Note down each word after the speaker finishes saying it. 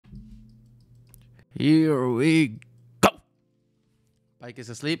Here we go. Pike is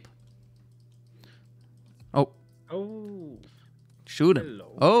asleep. Oh. Oh. Shoot him.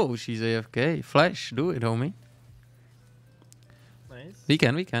 Hello. Oh, she's AFK. Flash, do it, homie. Nice. We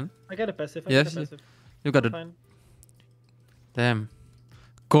can. I got a passive. Yes, you got it. Fine. Damn.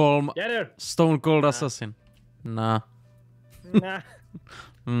 Calm. Get her. Stone cold assassin. Nah. Nah.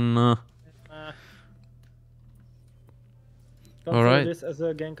 Nah. Don't All right. this as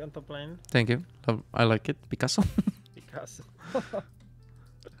a gank on top lane. Thank you. I like it. Picasso. Because.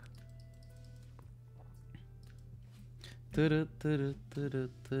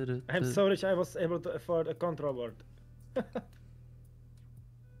 I'm so rich I was able to afford a control board.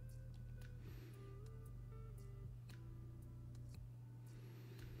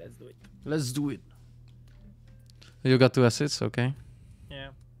 Let's do it. Let's do it. You got 2 assets, okay. Yeah.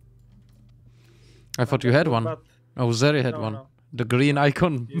 I thought you had one. But Oh, Zeri had one. No. The green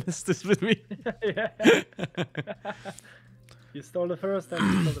icon missed this with me. Yeah. You stole the first and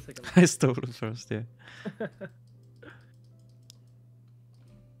you stole the second. I stole it first, yeah.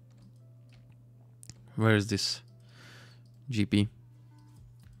 Where is this GP?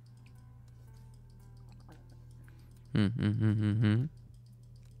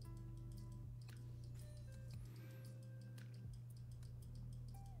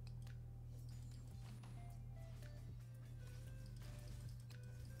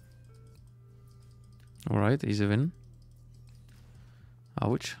 All right, easy win.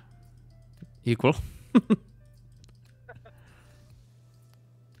 Ouch. Equal.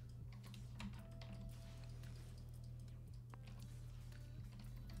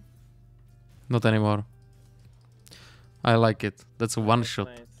 Not anymore. I like it. That's a one shot.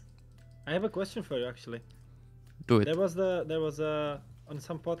 Nice. I have a question for you actually. Do it. There was on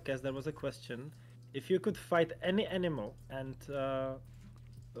some podcast there was a question. If you could fight any animal and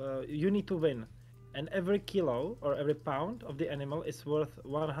you need to win, and every kilo or every pound of the animal is worth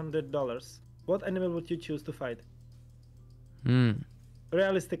 $100, what animal would you choose to fight?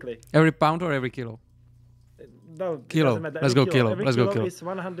 Realistically. Every pound or every kilo? No, kilo. Let's go kilo. Every Let's go kilo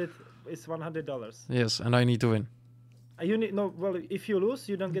kilo. Is $100. Yes, and I need to win. You need no. Well, if you lose,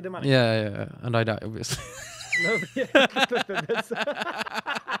 you don't get the money. Yeah, and I die obviously. No, yeah, that's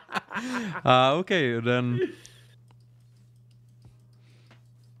okay, then.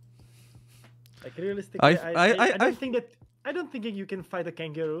 Like realistically, I don't think you can fight a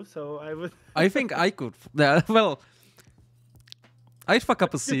kangaroo. So I would. I think I could. Yeah, well, I'd fuck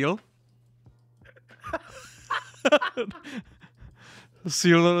up a seal.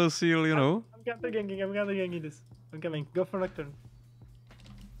 seal, you know. I'm counter-ganking this. I'm coming. Go for Nocturne.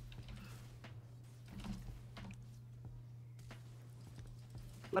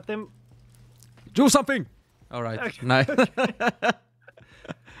 Let them do something. All right, okay. Nice.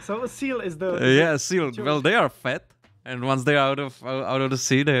 So a seal is the yeah, seal. Well, they are fat, and once they are out of the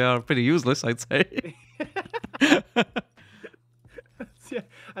sea, they are pretty useless, I'd say. Yeah,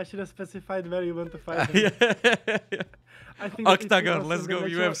 I should have specified where you want to fight them. Yeah. I think Octagon, let's go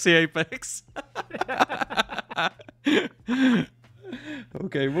UFC Apex.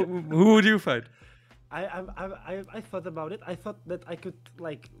 Okay, who would you fight? I thought about it. I thought that I could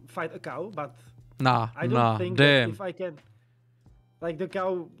like fight a cow, but I don't think that if I can, like the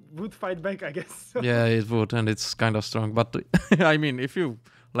cow would fight back, I guess. Yeah, it would, and it's kind of strong. But I mean, if you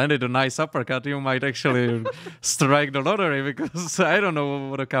landed a nice uppercut, you might actually strike the lottery, because I don't know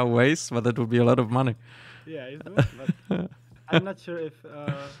what a cow weighs, but that would be a lot of money. Yeah, it would, but I'm not sure if.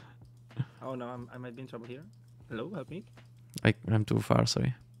 Oh no, I might be in trouble here. Hello, help me. I'm too far,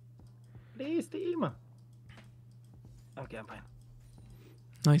 sorry. Please, team. Okay, I'm fine.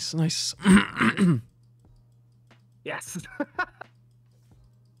 Nice. Yes.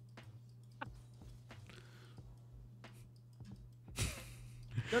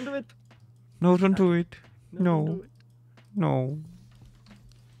 Don't do it. No, don't do it. Don't do it. No.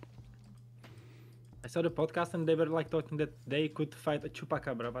 I saw the podcast and they were like talking that they could fight a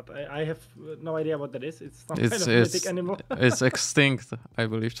chupacabra, but I have no idea what that is. It's some kind of mythic animal. It's extinct, I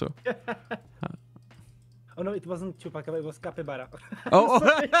believe so. Oh no, it wasn't chupacabra, it was capybara. Oh,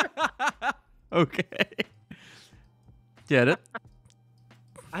 okay. Get it?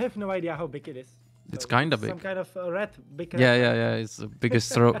 I have no idea how big it is. It's kind of big. Some kind of rat, big rat. Yeah. It's the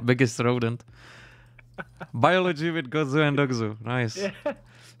biggest biggest rodent. Biology with Gozu and Dogzu. Nice. Yeah.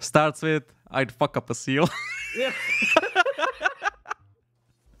 Starts with I'd fuck up a seal. Yeah.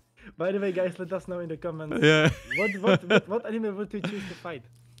 By the way, guys, let us know in the comments. Yeah. What animal would you choose to fight?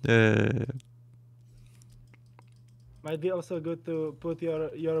 Might be also good to put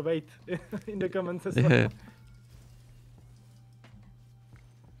your weight in the comments as well.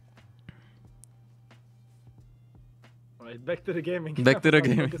 Alright, back to the gaming. Back to the Not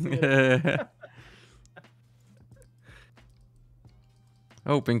game. focusing it.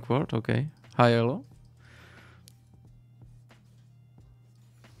 Oh, pink ward. Okay. Hi, hello.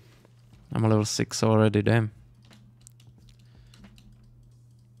 I'm a level 6 already. Damn.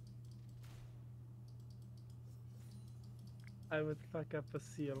 I would fuck up a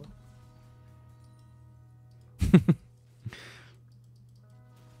seal.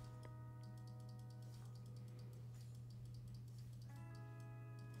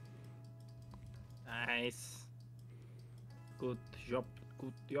 Nice. Good job.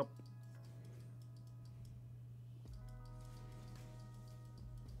 Good job.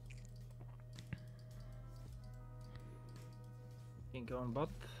 Can go on bot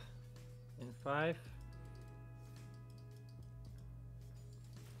in 5.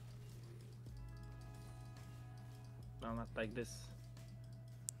 No, not like this.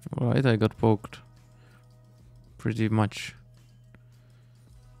 Right, I got poked. Pretty much.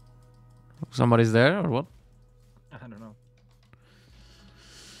 Somebody's there or what? I don't know.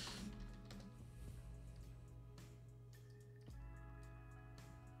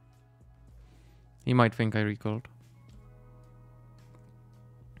 He might think I recalled.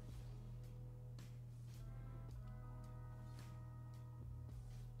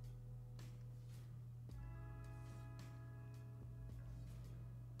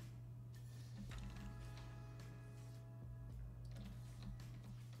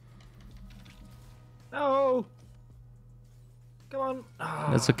 No! Come on!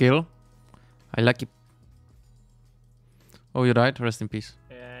 That's a kill. I like it. Oh, you died? Rest in peace.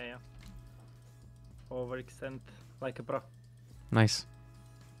 Yeah. Overextend like a pro. Nice.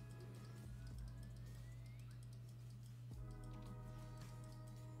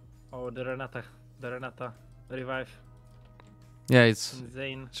 Oh, the Renata. The Renata. Revive. Yeah, it's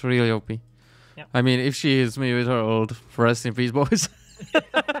Insane. really OP. Yeah. I mean, if she hits me with her ult, rest in peace, boys.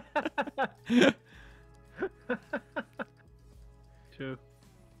 True.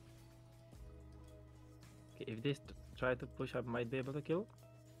 Okay, if this try to push, I might be able to kill.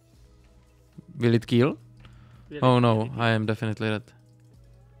 Will it kill? Really, Oh no, really kill. I am definitely dead.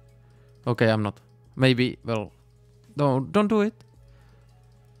 Okay, I'm not. Maybe, well, don't do it.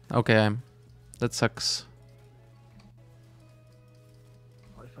 Okay, I'm. That sucks.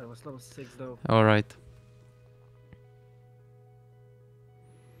 Oh, if I was level 6 though. Alright.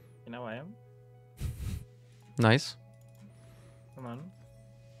 You know I am. Nice. Come on.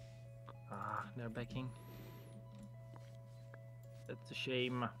 Ah, they're backing. That's a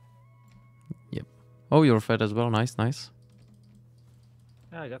shame. Oh, you're fed as well. Nice, nice.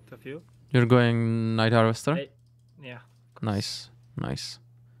 Yeah, I got a few. You're going Night Harvester? Yeah. Nice, nice.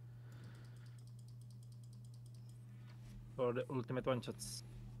 For the ultimate one shots.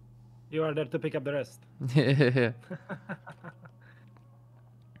 You are there to pick up the rest. Yeah.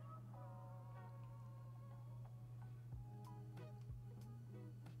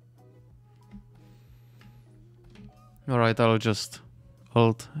 Alright, I'll just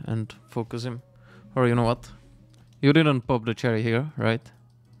ult and focus him. Or you know what? You didn't pop the cherry here, right?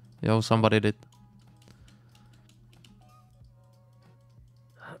 Yo, somebody did.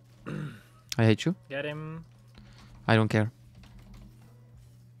 I hate you. Get him. I don't care.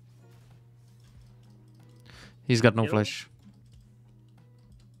 He's got no Kill. flash.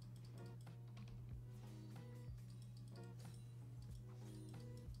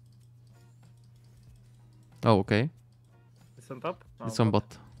 Oh, okay. It's on top. Oh, It's on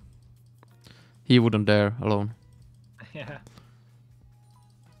bot. He wouldn't dare alone. Yeah.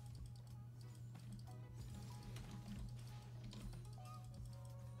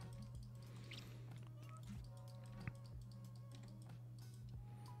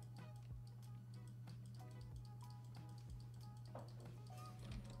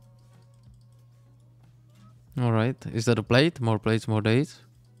 Alright. Is that a plate? More plates, more days?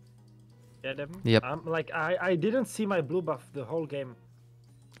 Get him. Yep. Like I didn't see my blue buff the whole game.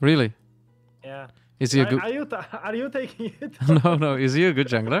 Really? Yeah. Is he a good... Are you taking it? No. Is he a good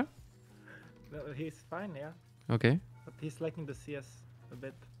jungler? No, he's fine, yeah. Okay. But he's lacking the CS a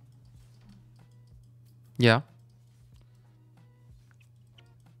bit. Yeah.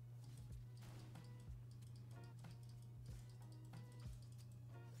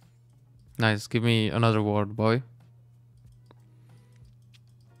 Nice. Give me another ward, boy.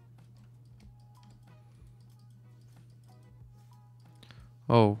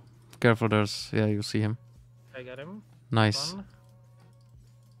 Oh, careful. There's... Yeah, you see him. I got him. Nice. One.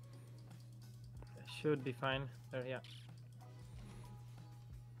 Should be fine. There, yeah.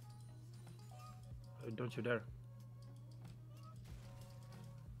 Oh, don't you dare.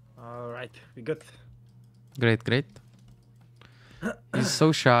 Alright, we good. Great, great. He's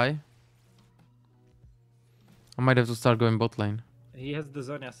so shy. I might have to start going bot lane. He has the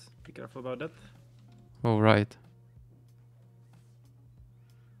Zonias. Be careful about that. Oh, right.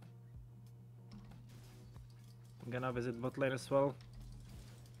 I'm gonna visit bot lane as well.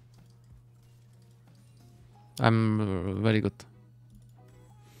 I'm very good.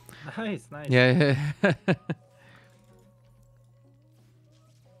 Nice, nice. Yeah, yeah.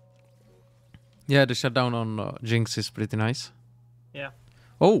 Yeah, the shutdown on Jinx is pretty nice. Yeah.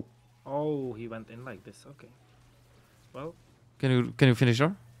 Oh, Oh, he went in like this. Okay. Well, can you finish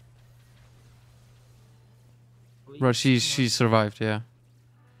her? Bro, she survived. Yeah.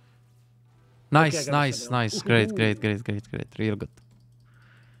 Nice, I got a nice, shutdown. nice. Great, great, great, great, great. Real good.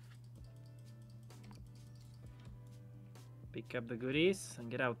 Pick up the goodies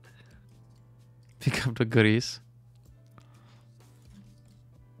and get out. Pick up the goodies.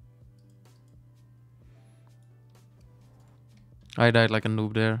 I died like a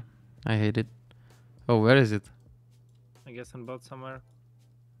noob there. I hate it. Oh, where is it? I guess on bot somewhere.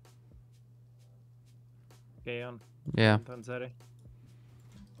 Okay, on. Yeah. Tanzari.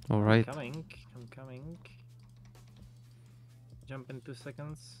 All right. I'm coming. Jump in 2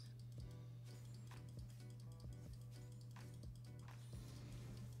 seconds.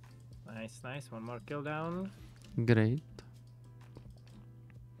 Nice, nice. One more kill down. Great.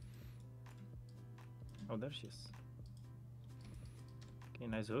 Oh, there she is. Okay,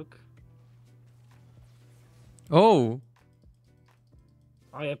 nice hook. Oh,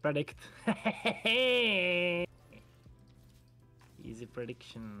 Oh, yeah, predict. Easy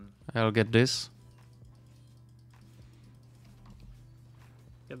prediction. I'll get this.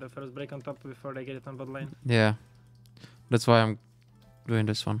 Get the first break on top before they get it on bot lane. Yeah. That's why I'm doing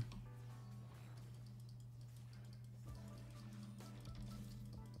this one.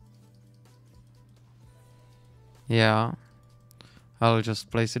 Yeah. I'll just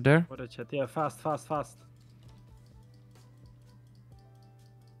place it there. What a chat. Yeah, fast, fast, fast.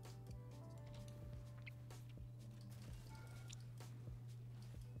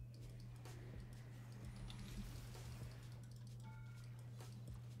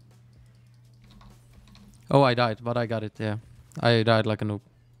 Oh, I died, but I got it. Yeah. I died like a noob,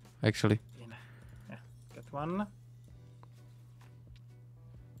 actually. Yeah, got one.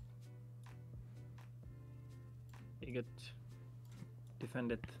 You get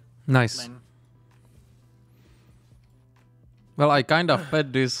defended. Nice. Lane. Well, I kind of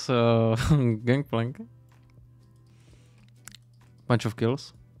fed this gangplank. Bunch of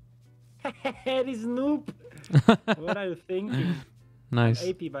kills. This noob. What are you thinking? Nice.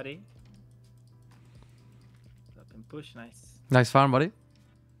 AP, buddy. Up and push, nice. Nice farm, buddy.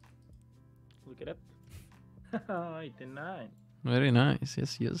 Look it up. 89. Very nice.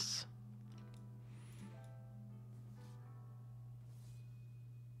 Yes, yes.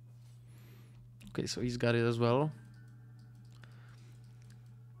 Okay, so he's got it as well.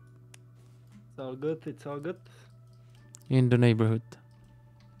 It's all good, it's all good. In the neighborhood.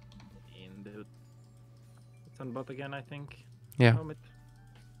 In the hood. It's on bot again, I think. Yeah. Helmet.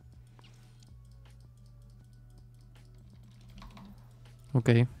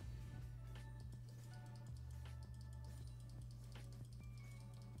 Okay.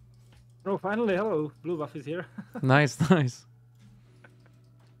 Oh, finally, hello. Blue buff is here. Nice, nice.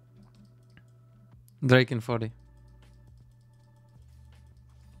 Drake in 40.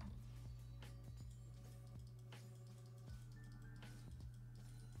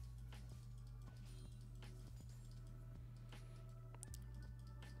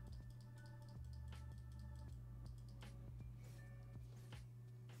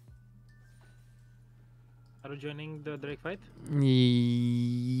 Are you joining the Drake fight?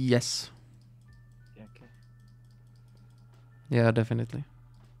 Yes. Yeah, okay. Yeah, definitely.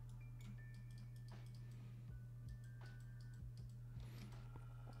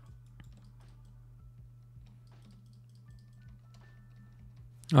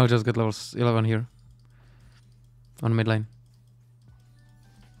 I'll just get level 11 here. On mid lane.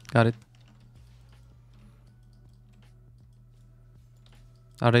 Got it.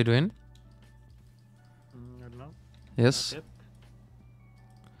 Are they doing? I don't know. Yes. Not yet.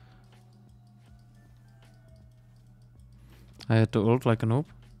 I had to ult like a noob.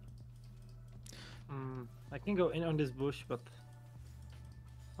 I can go in on this bush, but...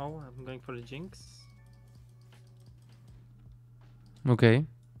 Oh, I'm going for the Jinx. Okay.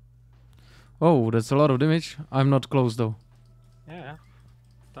 Oh, that's a lot of damage. I'm not close though. Yeah.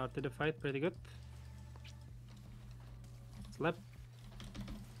 Started the fight pretty good. Slap.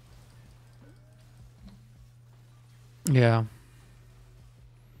 Yeah.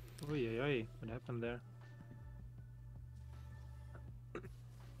 Oi, oi, oi. What happened there?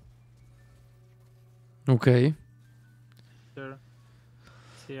 Okay. Sure.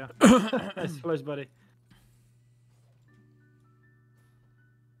 See ya. Nice flash, buddy.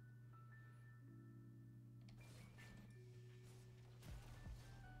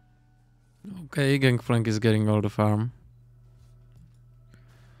 Okay, Gangplank is getting all the farm.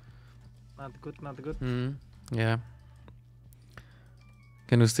 Not good, not good. Yeah.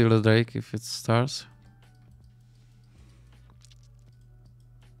 Can you steal the Drake if it starts?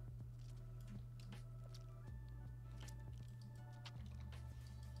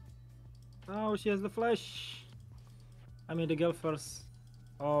 Oh, she has the flash. I mean, the girl first.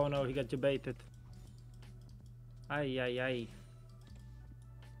 Oh no, he got debated. Ay, ay, ay.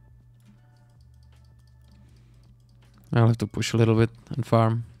 I'll have to push a little bit and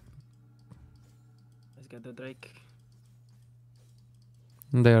farm. Let's get the Drake.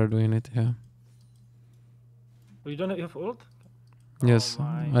 They are doing it, yeah. Oh, you don't have ult? Yes, Oh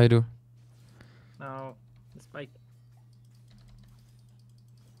my. I do. No, the spike.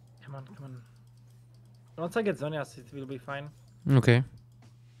 Come on, come on. Once I get Zonias, it will be fine. Okay.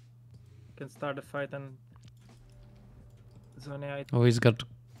 Can start the fight and Zonia Oh, he's got...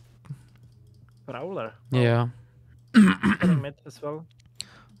 Prowler. Yeah. Coming mid as well.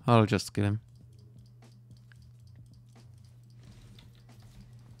 I'll just kill him.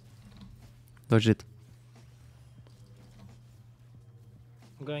 Dodge it.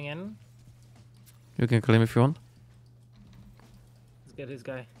 I'm going in. You can kill him if you want. Let's get this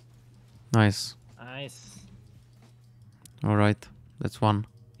guy. Nice. Nice. Alright. That's one.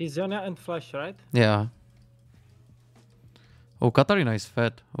 He's Zonia and Flash, right? Yeah. Oh, Katarina is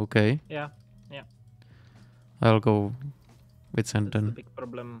fed. Okay. Yeah, yeah. I'll go with That's the Senten. big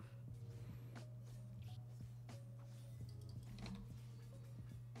problem.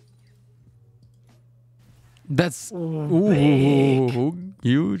 That's... Big. Ooh,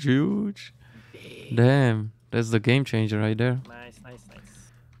 huge, huge. Damn. That's the game changer right there. Nice, nice,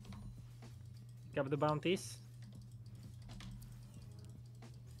 nice. Pick up the bounties.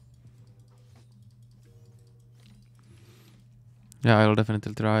 Yeah, I'll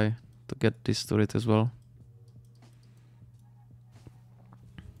definitely try to get this turret as well.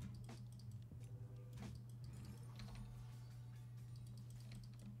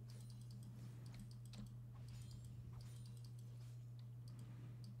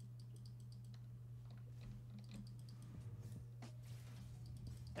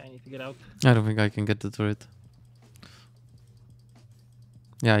 I need to get out. I don't think I can get the turret.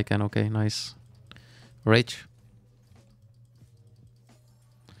 Yeah, I can. Okay, nice. Rage.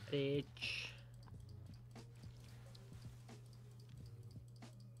 H.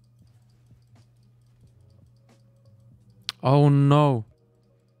 Oh no.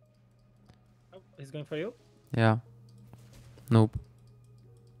 Oh, he's going for you. Yeah. Nope.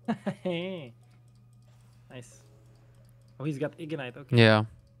 Nice. Oh, he's got Ignite. Okay. Yeah.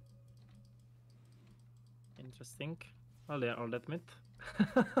 Interesting. Well, they are all that mid.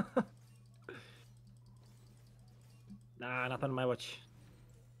 Nah, not on my watch.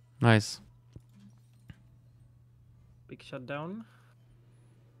 Nice. Big shutdown.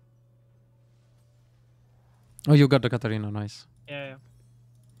 Oh, you got the Katarina. Nice. Yeah, yeah.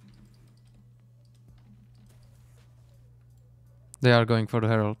 They are going for the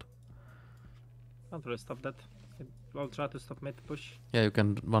Herald. Can't really stop that. I'll try to stop mid push. Yeah, you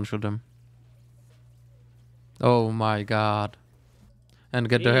can one-shot them. Oh my god. And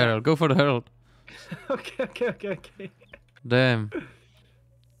get the Yeah. Herald. Go for the Herald. Okay, okay, okay, okay. Damn.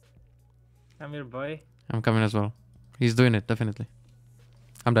 Come here, boy. I'm coming as well. He's doing it, definitely.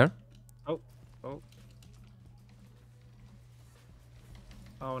 I'm there. Oh, oh.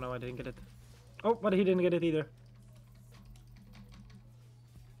 Oh no, I didn't get it. Oh, but he didn't get it either.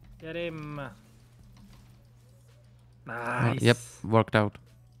 Get him. Nice. Yep, worked out.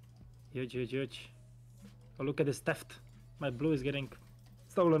 Huge, huge, huge. Oh, look at this theft. My blue is getting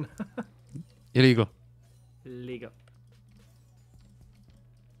stolen. Illegal. Legal.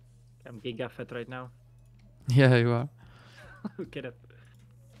 I'm giga fat right now. Yeah, you are. Look at it.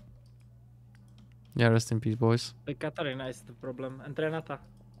 Yeah, rest in peace, boys. The Katarina is the problem. And Renata.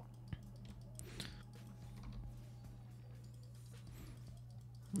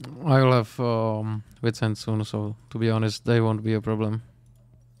 I will have Witsend soon, so to be honest, they won't be a problem.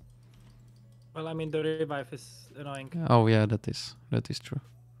 Well, I mean, the revive is annoying. Oh yeah, that is true.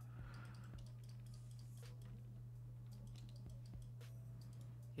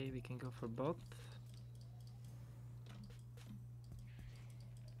 Okay, we can go for bot.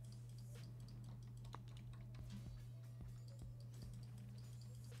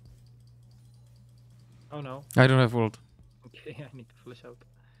 Oh no. I don't have ult. Okay, I need to flash out.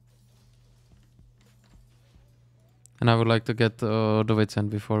 And I would like to get the wits end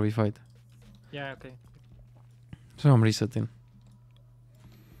before we fight. Yeah, okay. So I'm resetting.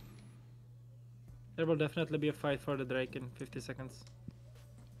 There will definitely be a fight for the Drake in 50 seconds.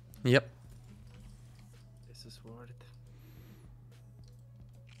 Yep. This is worth it.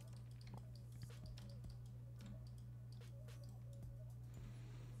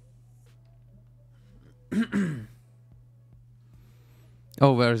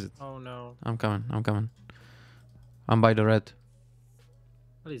 Oh, where is it? Oh no. I'm coming. I'm coming. I'm by the red.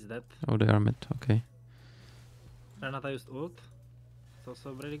 What is that? Oh, they are mid. Okay. Renata used ult. It's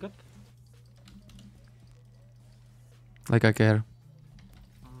also really good. Like I care.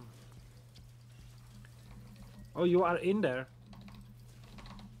 Oh, you are in there.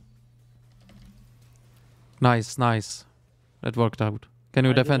 Nice, nice. That worked out. Can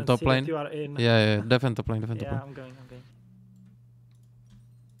you I defend didn't top see that lane? you are in. Yeah, defend top lane, defend top Yeah, lane. I'm going.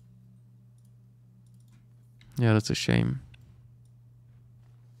 Yeah, that's a shame.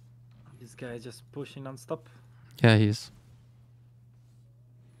 This guy is just pushing non-stop. Yeah, he is.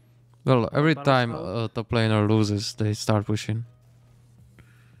 Well, every Banos time now. a top laner loses, they start pushing.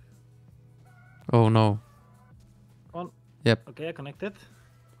 Oh no. On. Yep. Okay, I connected.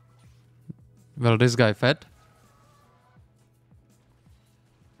 Well, this guy fed.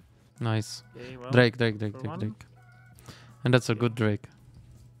 Nice. Okay, well, Drake. for one. And that's a Okay. good Drake.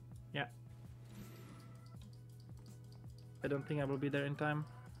 Yeah. I don't think I will be there in time.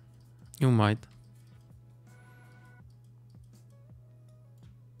 You might.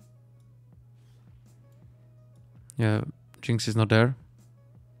 Yeah, Jinx is not there.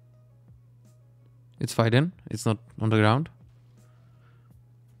 It's fighting. It's not on the ground.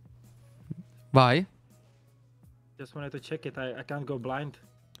 Why? Just wanted to check it. I can't go blind.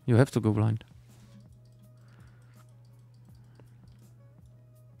 You have to go blind.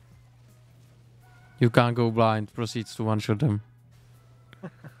 You can't go blind. Proceeds to one-shot them. Yeah,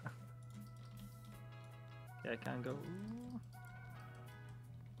 I can't go.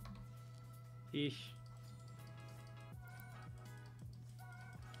 Ish.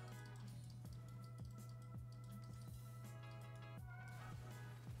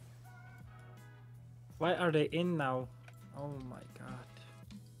 Why are they in now? Oh my god.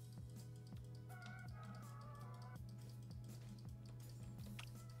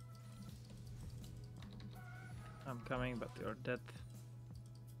 I'm coming, but you're dead.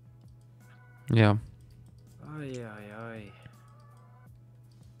 Yeah. Ay, ay, ay.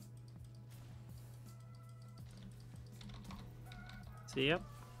 See ya.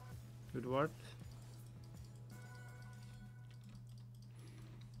 Good work.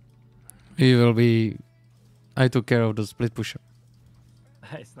 He will be... I took care of the split pusher.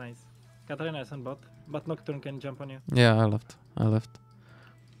 Nice, nice. Katarina is on bot, but Nocturne can jump on you. Yeah, I left.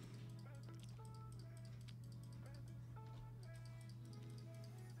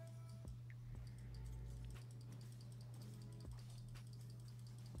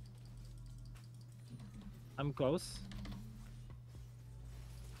 I'm close.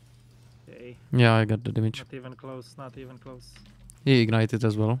 Okay. Yeah, I got the damage. Not even close, not even close. He ignited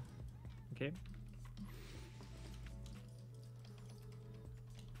as well. Okay.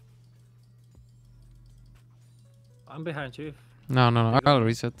 I'm behind you. No, You I'll don't-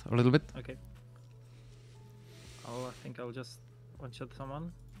 reset a little bit. Okay. Oh, I think I'll just one-shot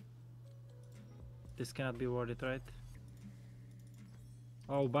someone. This cannot be worth it, right?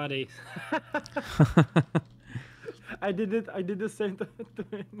 Oh, buddy. I did it. I did the same to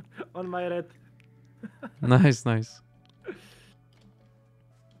him on my red. Nice. Okay,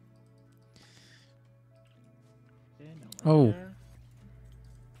 no one Oh. there.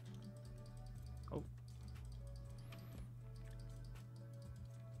 Oh.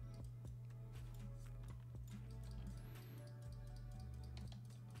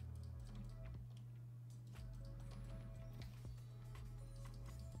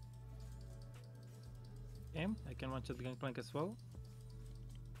 Okay, I can one-shot the Gangplank as well.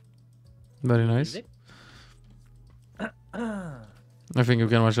 Very nice. Easy. I think you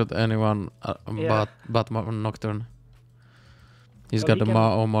can one-shot anyone Yeah. but Nocturne. He's Well, got he the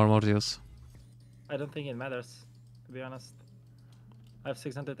can- more Mortius. I don't think it matters, to be honest. I have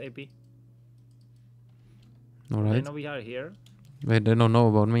 600 AP. They Alright. know we are here. Wait, they don't know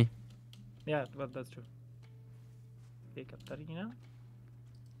about me. Yeah, but that's true. Okay, Katarina.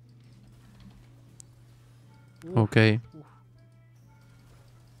 Oof, Okay. oof.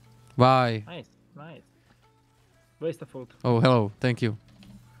 Why? Nice. Waste of ult. Oh, hello. Thank you.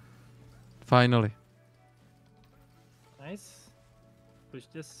 Finally. Nice. Push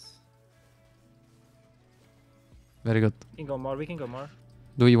this. Very good. We can go more.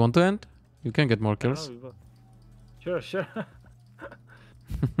 Do you want to end? You can get more I don't kills. know, we will. Sure, sure.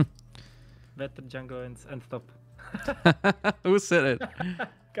 Better jungle and top. Who said it?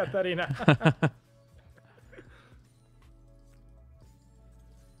 Katarina.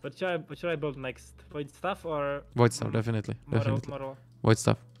 What should I build next? Void stuff or Void stuff, definitely. Definitely. Moral? Void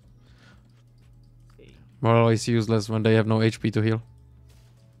stuff. Okay. Moral is useless when they have no HP to heal.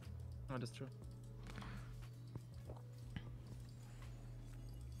 Oh, that's true.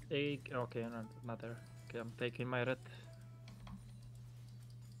 Take. Okay, not there. Okay, I'm taking my red.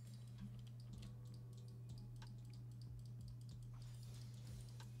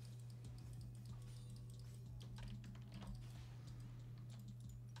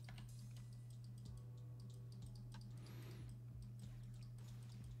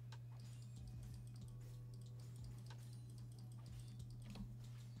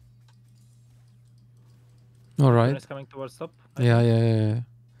 All right. Is coming towards top. Yeah.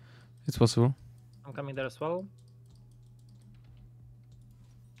 It's possible. I'm coming there as well.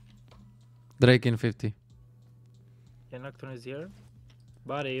 Drake in 50. Yeah, Nocturne is here.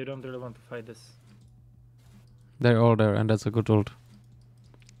 Buddy, you don't really want to fight this. They're all there, and that's a good ult.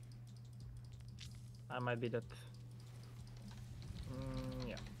 I might be that.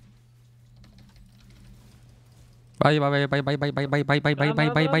 Yeah. Bye.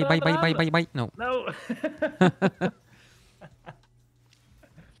 No. No.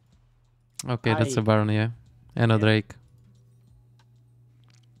 Okay, that's a Aye. Baron, yeah. And a Yeah. Drake.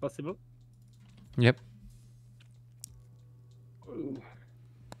 Possible. Yep.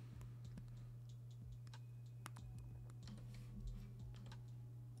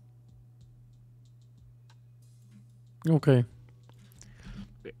 Okay.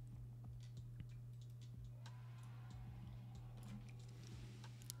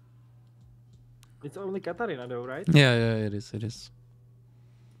 It's only Katarina though, right? Yeah, it is.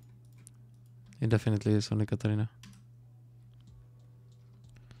 It definitely is only Katarina.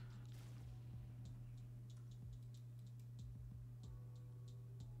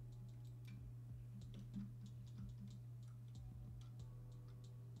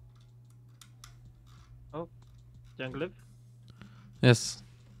 Jungle live. Yes.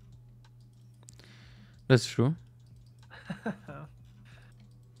 That's true.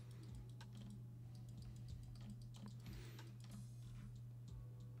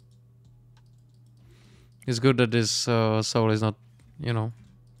 It's good that this soul is not,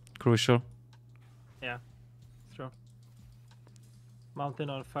 crucial. Yeah, it's true. Mountain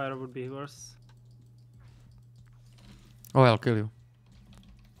on fire would be worse. Oh, I'll kill you.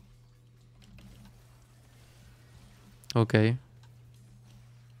 Okay.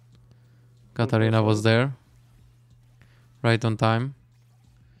 Katarina was there. Right on time.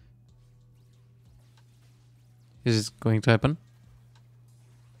 Is it going to happen?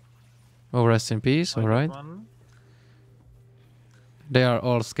 Oh, rest in peace. All right. They are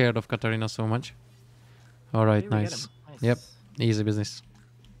all scared of Katarina so much. All right, nice. Yep, easy business.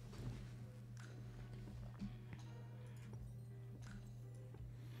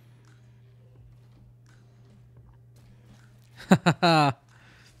 Come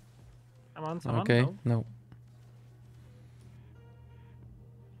on, someone. Okay, no.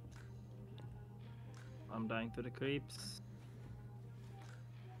 I'm dying to the creeps.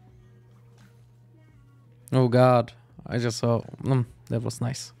 Oh god, I just saw. That was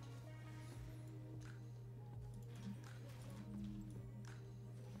nice.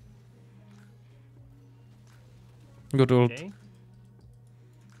 Good ult.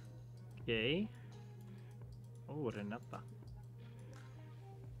 Okay. Oh, Renata.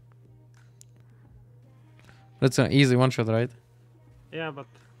 That's an easy one shot, right? Yeah, but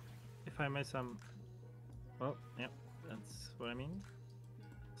if I made some... Well, yeah, that's what I mean.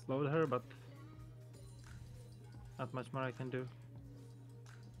 Slowed her, but not much more I can do.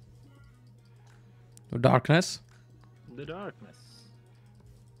 Darkness. The darkness.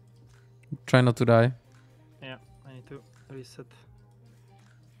 Try not to die. Yeah, I need to reset.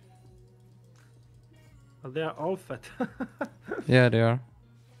 Well, they are all fat. Yeah, they are.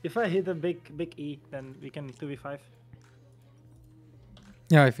 If I hit a big E, then we can 2v5.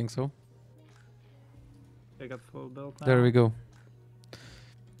 Yeah, I think so. I got full build now. There we go.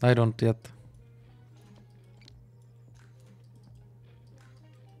 I don't yet.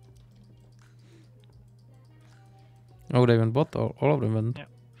 Oh, they went bot? All of them went.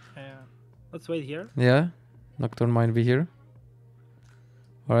 Yeah. Let's wait here. Yeah. Nocturne might be here.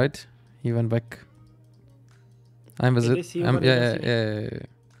 Alright. He went back. I'm Did they visit. see you, but they don't see me? Yeah.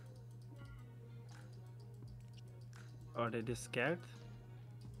 Are they just scared?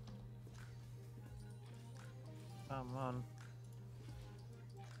 Come on.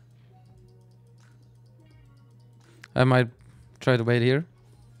 I might try to wait here.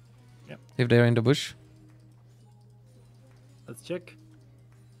 Yeah. If they're in the bush. Let's check.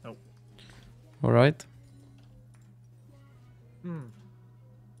 Oh. Alright.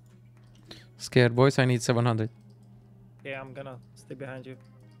 Scared boys, I need 700. Yeah, I'm gonna stay behind you.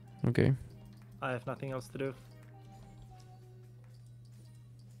 Okay. I have nothing else to do.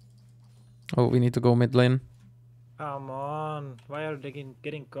 Oh, we need to go mid lane. Come on. Why are they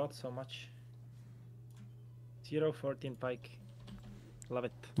getting caught so much? 0-14 pike. Love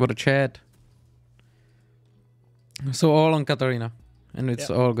it. What a chat. So all on Katarina. And it's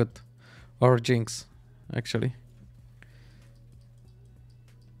all good. Or Jinx, actually.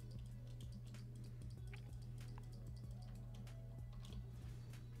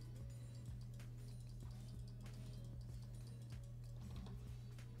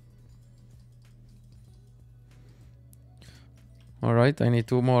 Alright, I need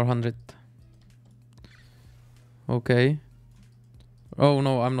 2 more 100. Okay. Oh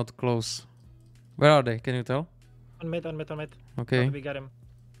no, I'm not close. Where are they? Can you tell? On mid, on mid, on mid. Okay. We got him.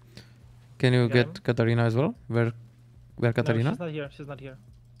 Can you got get him. Katarina as well? Where Katarina? No, she's not here. She's not here.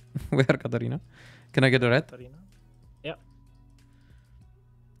 Where Katarina? Can I get a red? Katarina. Yeah.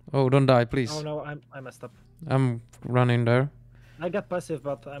 Oh, don't die, please. Oh no, I messed up. I'm running there. I got passive,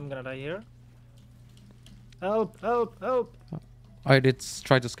 but I'm gonna die here. Help! Help! Help! I did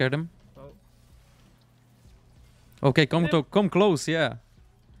try to scare them. Oh. Okay, come close, yeah.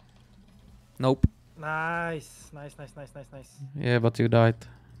 Nope. Nice, nice, nice, nice, nice, nice. Yeah, but you died.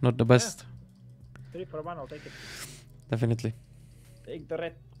 Not the best. 3 for 1, I'll take it. Definitely. Take the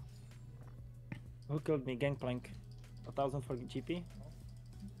red. Who killed me? Gangplank. 1000 for GP.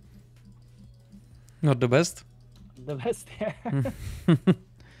 Not the best. The best, yeah.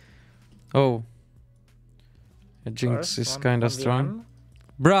 Oh. Jinx is kind of strong.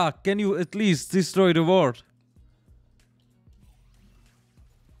 Bruh, can you at least destroy the ward?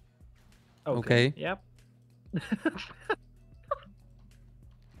 Okay. Yep.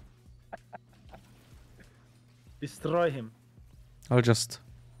 Destroy him. I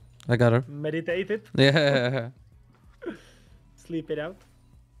got her. Meditate it. Yeah. Sleep it out.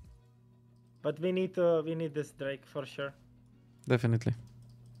 But we need this Drake for sure. Definitely.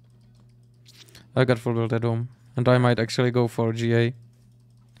 I got full build at home. And I might actually go for GA.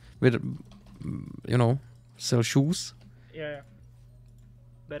 With, you know, sell shoes. Yeah.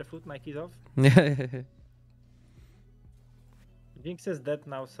 Barefoot, Nike's off. Yeah. Jinx is dead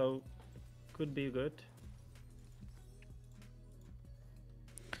now, so could be good.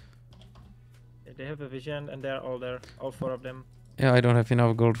 Yeah, they have a vision and they're all there, all 4 of them. Yeah, I don't have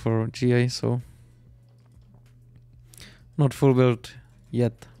enough gold for GA, so not full build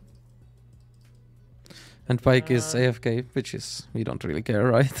yet. And Pike is AFK, which is, we don't really care,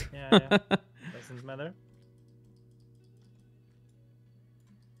 right? Yeah, doesn't matter.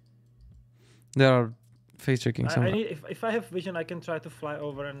 They are face checking somewhere. If I have vision, I can try to fly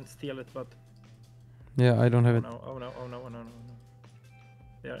over and steal it, but yeah, I don't have it. no, oh no, oh no, oh no, no, no.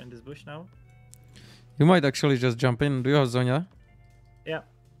 They are in this bush now. You might actually just jump in. Do you have Zonya? Yeah.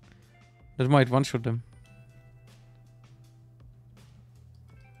 That might one-shot them.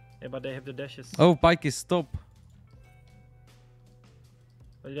 Yeah, but they have the dashes. Oh, Pike is stop.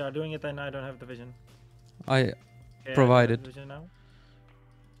 But they are doing it and I don't have the vision. I Yeah, provided. Vision now.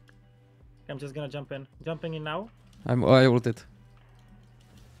 I'm just gonna jump in. Jumping in now. I ulted.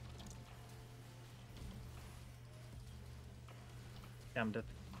 Yeah, I'm dead.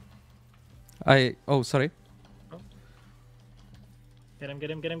 Oh, sorry. Oh. Get him, get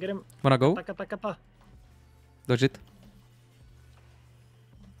him, get him, get him. Wanna go? Kata, kata, kata. Dodge it.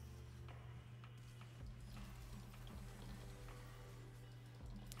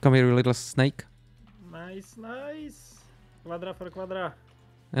 Come here, you little snake. Nice, nice. Quadra for quadra.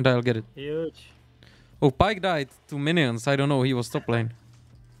 And I'll get it. Huge. Oh, Pike died to minions. I don't know, he was top lane.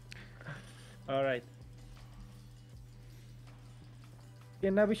 Alright. Okay,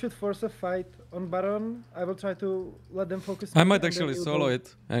 now we should force a fight on Baron. I will try to let them focus. I me, might and then actually you solo go.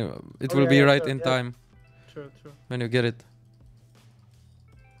 it. It Oh, will yeah, be yeah, right sure, in yeah. time True, true. when you get it.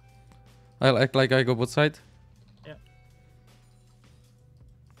 I'll act like I go both side. Yeah.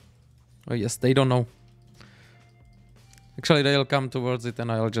 Oh yes, they don't know. Actually, they'll come towards it,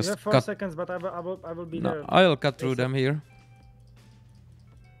 and I'll You just have 4 cut. seconds, but I will be No, there. I'll cut through Basic. them here.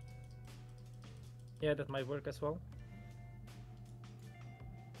 Yeah, that might work as well.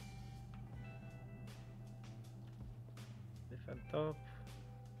 Defend top.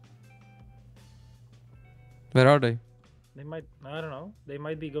 Where are they? They might. I don't know. They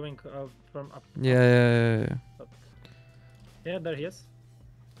might be going from up. Yeah. Yeah, there he is.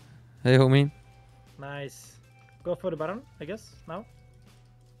 Hey, homie. Nice. Go for the Baron, I guess, now.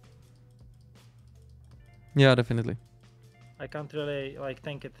 Yeah, definitely. I can't really, like,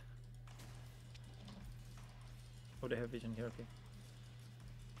 tank it. Oh, they have vision here, okay.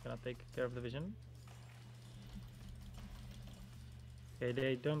 Gonna take care of the vision. Okay,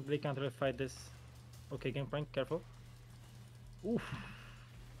 they can't really fight this. Okay, Gangplank, careful. Oof.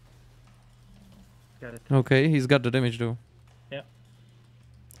 Got it. Okay, he's got the damage though. Yeah.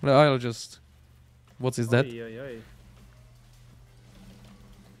 Well, I'll just... What is that? Oi, oi, oi.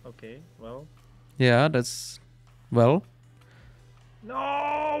 Okay, well. Yeah, that's... Well,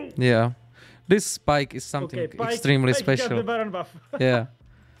 No! yeah. This spike is something Okay, Pike, extremely Pike got special. the Baron buff. Yeah.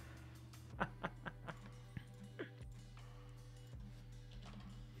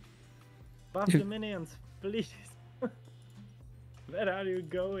 Buff You- the minions, please. Where are you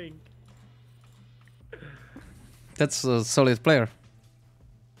going? That's a solid player.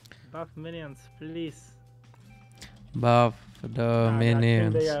 Buff minions, please. Buff the I think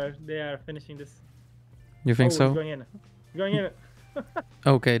minions. they are finishing this. You think Oh, so? He's going in. Going in.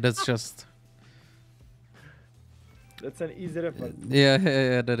 Okay, that's just... That's an easy report. Yeah,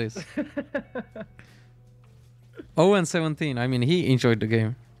 that is. 0-17. I mean, he enjoyed the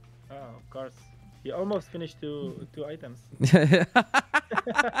game. Oh, of course. He almost finished two items.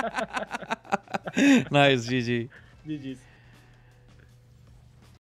 Nice, GG. GG's.